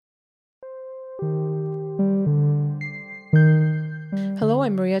Hello,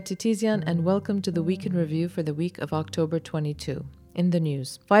 I'm Maria Titizian, and welcome to the Week in Review for the week of October 22. In the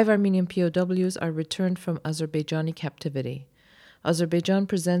news, 5 Armenian POWs are returned from Azerbaijani captivity. Azerbaijan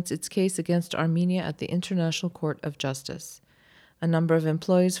presents its case against Armenia at the International Court of Justice. A number of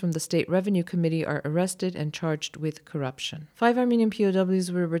employees from the State Revenue Committee are arrested and charged with corruption. 5 Armenian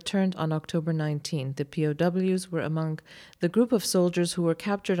POWs were returned on October 19. The POWs were among the group of soldiers who were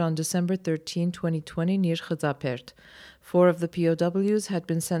captured on December 13, 2020 near Khazapert. 4 of the POWs had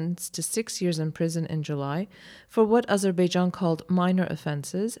been sentenced to 6 years in prison in July for what Azerbaijan called minor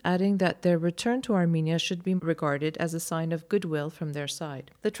offenses, adding that their return to Armenia should be regarded as a sign of goodwill from their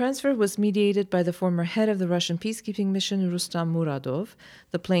side. The transfer was mediated by the former head of the Russian peacekeeping mission, Rustam Muradov.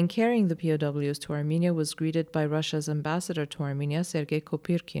 The plane carrying the POWs to Armenia was greeted by Russia's ambassador to Armenia, Sergei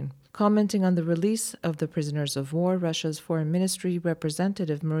Kopyrkin. Commenting on the release of the prisoners of war, Russia's Foreign Ministry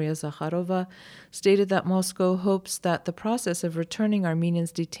representative Maria Zakharova stated that Moscow hopes that the process of returning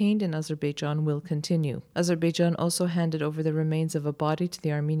Armenians detained in Azerbaijan will continue. Azerbaijan also handed over the remains of a body to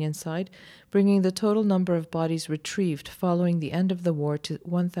the Armenian side, bringing the total number of bodies retrieved following the end of the war to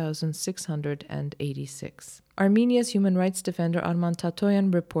 1,686. Armenia's human rights defender Arman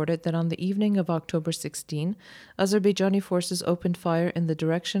Tatoyan reported that on the evening of October 16, Azerbaijani forces opened fire in the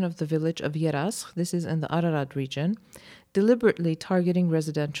direction of the village of Yerazh, this is in the Ararat region, deliberately targeting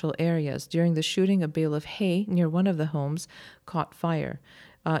residential areas. During the shooting, a bale of hay near one of the homes caught fire.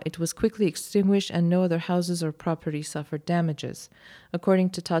 It was quickly extinguished and no other houses or property suffered damages. According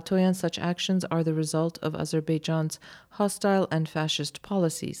to Tatoyan, such actions are the result of Azerbaijan's hostile and fascist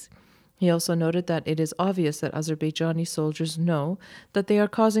policies. He also noted that it is obvious that Azerbaijani soldiers know that they are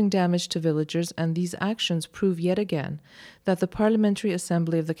causing damage to villagers, and these actions prove yet again that the Parliamentary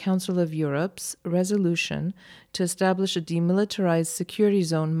Assembly of the Council of Europe's resolution to establish a demilitarized security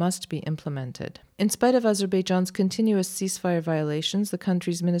zone must be implemented. In spite of Azerbaijan's continuous ceasefire violations, the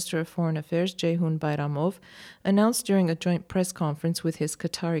country's Minister of Foreign Affairs, Ceyhun Bayramov, announced during a joint press conference with his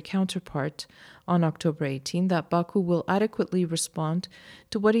Qatari counterpart on October 18 that Baku will adequately respond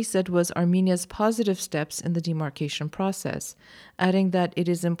to what he said was Armenia's positive steps in the demarcation process, adding that it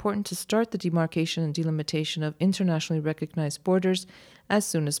is important to start the demarcation and delimitation of internationally recognized borders as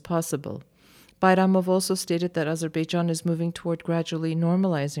soon as possible. Bayramov also stated that Azerbaijan is moving toward gradually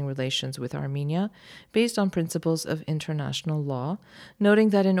normalizing relations with Armenia based on principles of international law, noting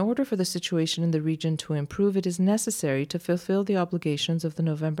that in order for the situation in the region to improve, it is necessary to fulfill the obligations of the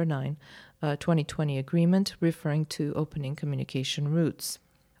November 9, 2020 agreement, referring to opening communication routes.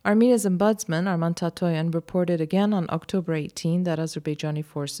 Armenia's ombudsman, Arman Tatoyan, reported again on October 18 that Azerbaijani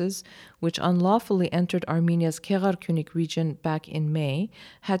forces, which unlawfully entered Armenia's Kagharkunik region back in May,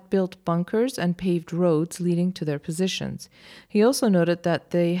 had built bunkers and paved roads leading to their positions. He also noted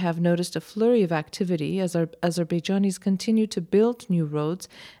that they have noticed a flurry of activity as Azerbaijanis continue to build new roads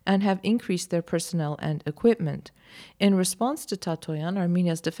and have increased their personnel and equipment. In response to Tatoyan,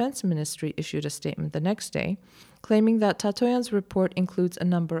 Armenia's defense ministry issued a statement the next day, claiming that Tatoyan's report includes a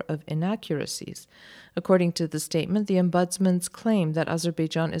number of inaccuracies. According to the statement, the ombudsman's claim that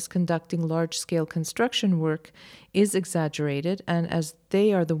Azerbaijan is conducting large-scale construction work is exaggerated, and as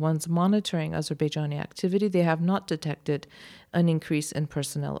they are the ones monitoring Azerbaijani activity, they have not detected an increase in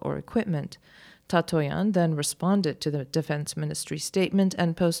personnel or equipment. Tatoyan then responded to the Defense Ministry statement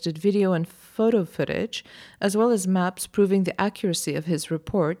and posted video and photo footage, as well as maps proving the accuracy of his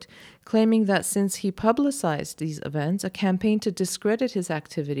report, claiming that since he publicized these events, a campaign to discredit his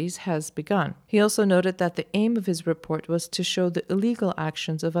activities has begun. He also noted that the aim of his report was to show the illegal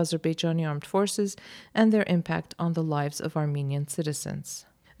actions of Azerbaijani armed forces and their impact on the lives of Armenian citizens.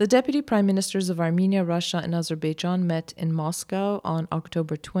 The deputy prime ministers of Armenia, Russia, and Azerbaijan met in Moscow on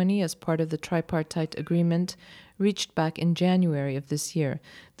October 20 as part of the tripartite agreement reached back in January of this year.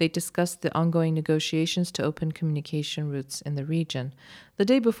 They discussed the ongoing negotiations to open communication routes in the region. The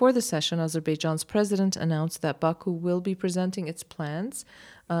day before the session, Azerbaijan's president announced that Baku will be presenting its plans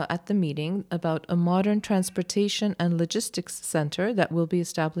at the meeting about a modern transportation and logistics center that will be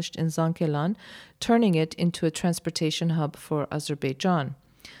established in Zankelan, turning it into a transportation hub for Azerbaijan.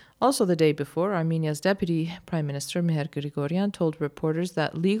 Also the day before, Armenia's Deputy Prime Minister Meher Grigoryan told reporters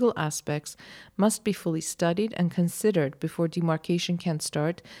that legal aspects must be fully studied and considered before demarcation can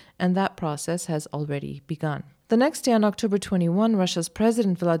start, and that process has already begun. The next day, on October 21, Russia's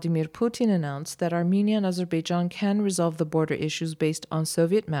President Vladimir Putin announced that Armenia and Azerbaijan can resolve the border issues based on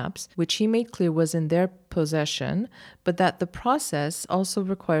Soviet maps, which he made clear was in their possession, but that the process also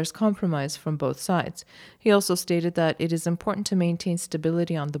requires compromise from both sides. He also stated that it is important to maintain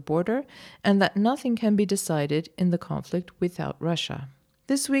stability on the border and that nothing can be decided in the conflict without Russia.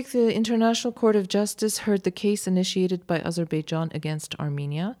 This week, the International Court of Justice heard the case initiated by Azerbaijan against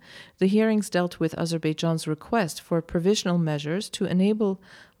Armenia. The hearings dealt with Azerbaijan's request for provisional measures to enable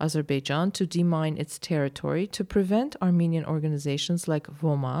Azerbaijan to demine its territory to prevent Armenian organizations like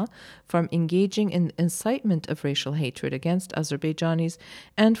VOMA from engaging in incitement of racial hatred against Azerbaijanis,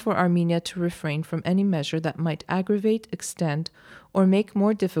 and for Armenia to refrain from any measure that might aggravate, extend, or make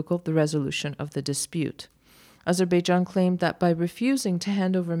more difficult the resolution of the dispute. Azerbaijan claimed that by refusing to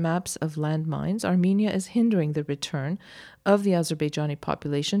hand over maps of landmines, Armenia is hindering the return of the Azerbaijani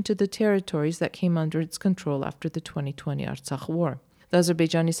population to the territories that came under its control after the 2020 Artsakh War. The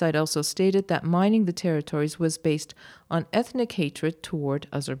Azerbaijani side also stated that mining the territories was based on ethnic hatred toward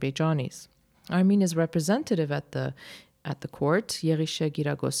Azerbaijanis. Armenia's representative at the court, Yerishe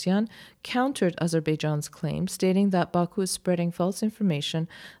Giragosyan, countered Azerbaijan's claim, stating that Baku is spreading false information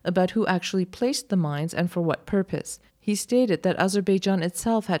about who actually placed the mines and for what purpose. He stated that Azerbaijan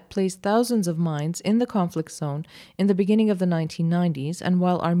itself had placed thousands of mines in the conflict zone in the beginning of the 1990s, and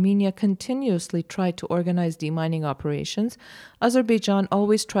while Armenia continuously tried to organize demining operations, Azerbaijan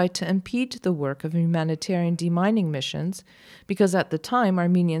always tried to impede the work of humanitarian demining missions because at the time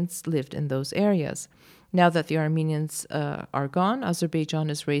Armenians lived in those areas. Now that the Armenians are gone, Azerbaijan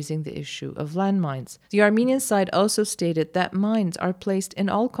is raising the issue of landmines. The Armenian side also stated that mines are placed in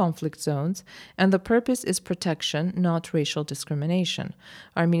all conflict zones, and the purpose is protection, not racial discrimination.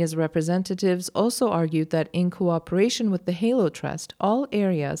 Armenia's representatives also argued that in cooperation with the Halo Trust, all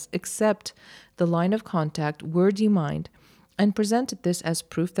areas except the line of contact were demined, and presented this as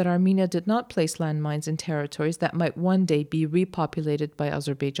proof that Armenia did not place landmines in territories that might one day be repopulated by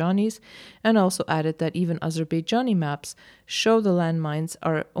Azerbaijanis, and also added that even Azerbaijani maps show the landmines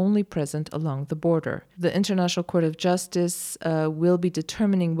are only present along the border. The International Court of Justice will be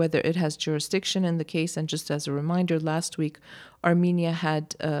determining whether it has jurisdiction in the case, and just as a reminder, last week Armenia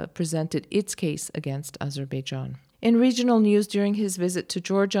had presented its case against Azerbaijan. In regional news, during his visit to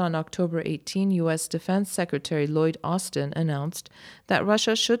Georgia on October 18, U.S. Defense Secretary Lloyd Austin announced that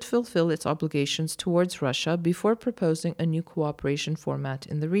Russia should fulfill its obligations towards Russia before proposing a new cooperation format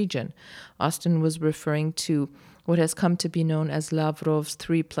in the region. Austin was referring to what has come to be known as Lavrov's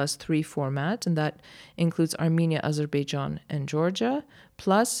 3+3 format, and that includes Armenia, Azerbaijan, and Georgia,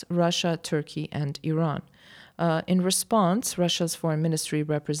 plus Russia, Turkey, and Iran. In response, Russia's Foreign Ministry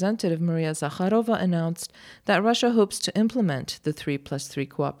representative Maria Zakharova announced that Russia hopes to implement the 3+3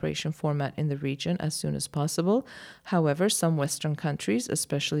 cooperation format in the region as soon as possible. However, some Western countries,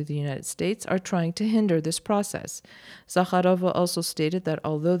 especially the United States, are trying to hinder this process. Zakharova also stated that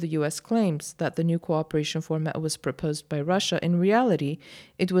although the U.S. claims that the new cooperation format was proposed by Russia, in reality,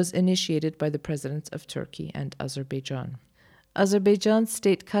 it was initiated by the presidents of Turkey and Azerbaijan. Azerbaijan's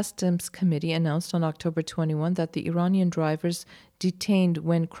State Customs Committee announced on October 21 that the Iranian drivers detained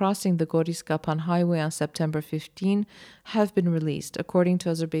when crossing the Goris-Kapan highway on September 15 have been released. According to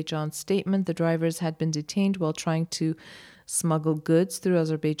Azerbaijan's statement, the drivers had been detained while trying to smuggle goods through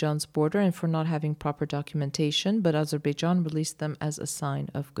Azerbaijan's border and for not having proper documentation, but Azerbaijan released them as a sign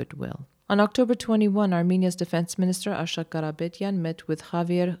of goodwill. On October 21, Armenia's Defense Minister Ashak Garabedyan met with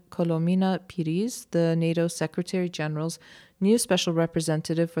Javier Colomina Piriz, the NATO Secretary General's new special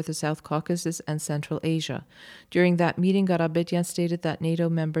representative for the South Caucasus and Central Asia. During that meeting, Garabedyan stated that NATO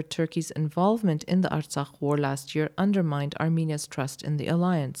member Turkey's involvement in the Artsakh War last year undermined Armenia's trust in the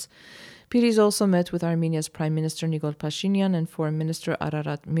alliance. Piriz also met with Armenia's Prime Minister Nikol Pashinyan and Foreign Minister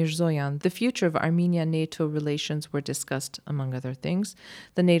Ararat Mirzoyan. The future of Armenia-NATO relations were discussed, among other things.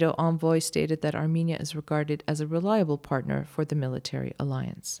 The NATO envoy stated that Armenia is regarded as a reliable partner for the military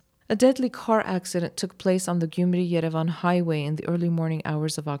alliance. A deadly car accident took place on the Gyumri-Yerevan highway in the early morning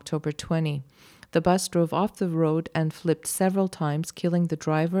hours of October 20. The bus drove off the road and flipped several times, killing the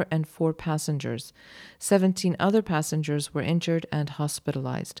driver and 4 passengers. 17 other passengers were injured and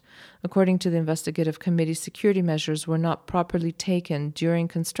hospitalized. According to the investigative committee, security measures were not properly taken during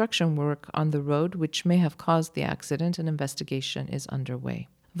construction work on the road, which may have caused the accident. An investigation is underway.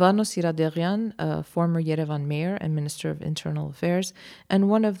 Vano Siradegyan, a former Yerevan mayor and Minister of Internal Affairs, and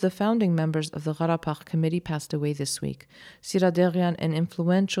one of the founding members of the Karabakh Committee, passed away this week. Siradegyan, an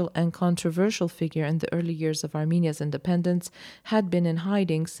influential and controversial figure in the early years of Armenia's independence, had been in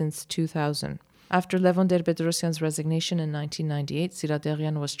hiding since 2000. After Levon Terbedrosyan's resignation in 1998,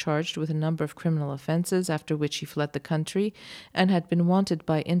 Siraderyan was charged with a number of criminal offenses, after which he fled the country and had been wanted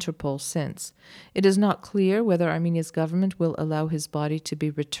by Interpol since. It is not clear whether Armenia's government will allow his body to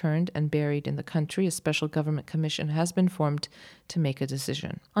be returned and buried in the country. A special government commission has been formed to make a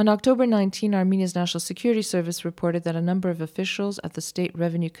decision. On October 19, Armenia's National Security Service reported that a number of officials at the State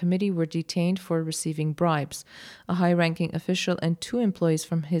Revenue Committee were detained for receiving bribes. A high-ranking official and 2 employees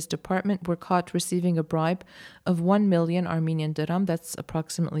from his department were caught receiving a bribe of 1 million Armenian dirham, that's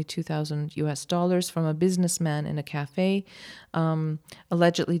approximately $2,000 from a businessman in a cafe.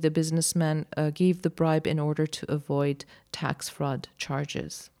 Allegedly, the businessman gave the bribe in order to avoid tax fraud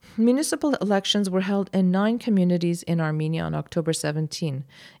charges. Municipal elections were held in 9 communities in Armenia on October 17.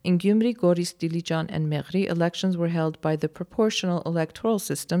 In Gyumri, Goris, Dilijan, and Meghri, elections were held by the proportional electoral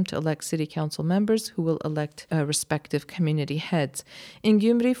system to elect city council members who will elect respective community heads. In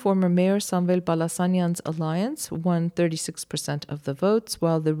Gyumri, former Mayor Samvel Balasanyan's alliance won 36% of the votes,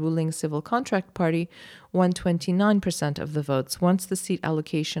 while the ruling Civil Contract Party won 29% of the votes. Once the seat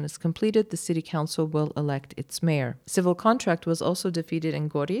allocation is completed, the city council will elect its mayor. Civil Contract was also defeated in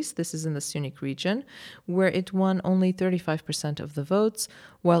Goris, this is in the Syunik region, where it won only 35% of the votes,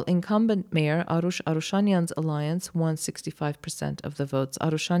 while incumbent mayor Arush Arushanyan's alliance won 65% of the votes.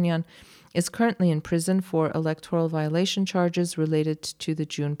 Arushanyan is currently in prison for electoral violation charges related to the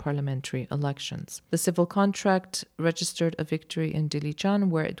June parliamentary elections. The Civil Contract registered a victory in Dilijan,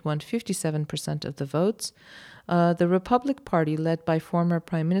 where it won 57% of the votes. The Republic Party, led by former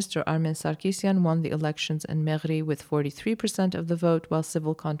Prime Minister Armen Sarkisyan, won the elections in Meghri with 43% of the vote, while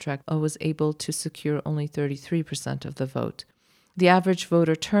Civil Contract was able to secure only 33% of the vote. The average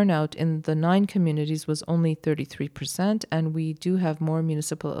voter turnout in the 9 communities was only 33%, and we do have more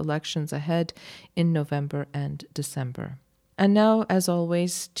municipal elections ahead in November and December. And now, as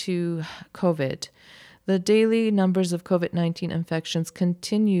always, to COVID. The daily numbers of COVID-19 infections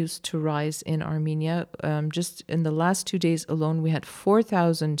continues to rise in Armenia. Just in the last 2 days alone, we had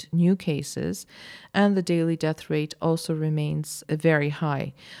 4,000 new cases, and the daily death rate also remains very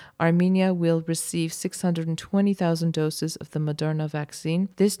high. Armenia will receive 620,000 doses of the Moderna vaccine,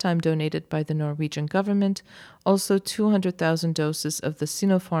 this time donated by the Norwegian government. Also, 200,000 doses of the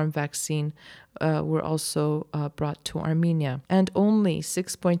Sinopharm vaccine were also brought to Armenia. And only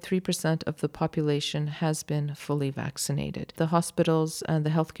 6.3% of the population has been fully vaccinated. The hospitals and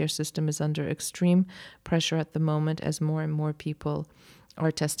the healthcare system is under extreme pressure at the moment as more and more people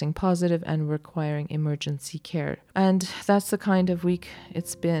are testing positive and requiring emergency care. And that's the kind of week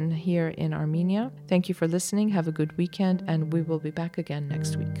it's been here in Armenia. Thank you for listening. Have a good weekend, and we will be back again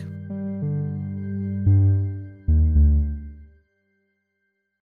next week.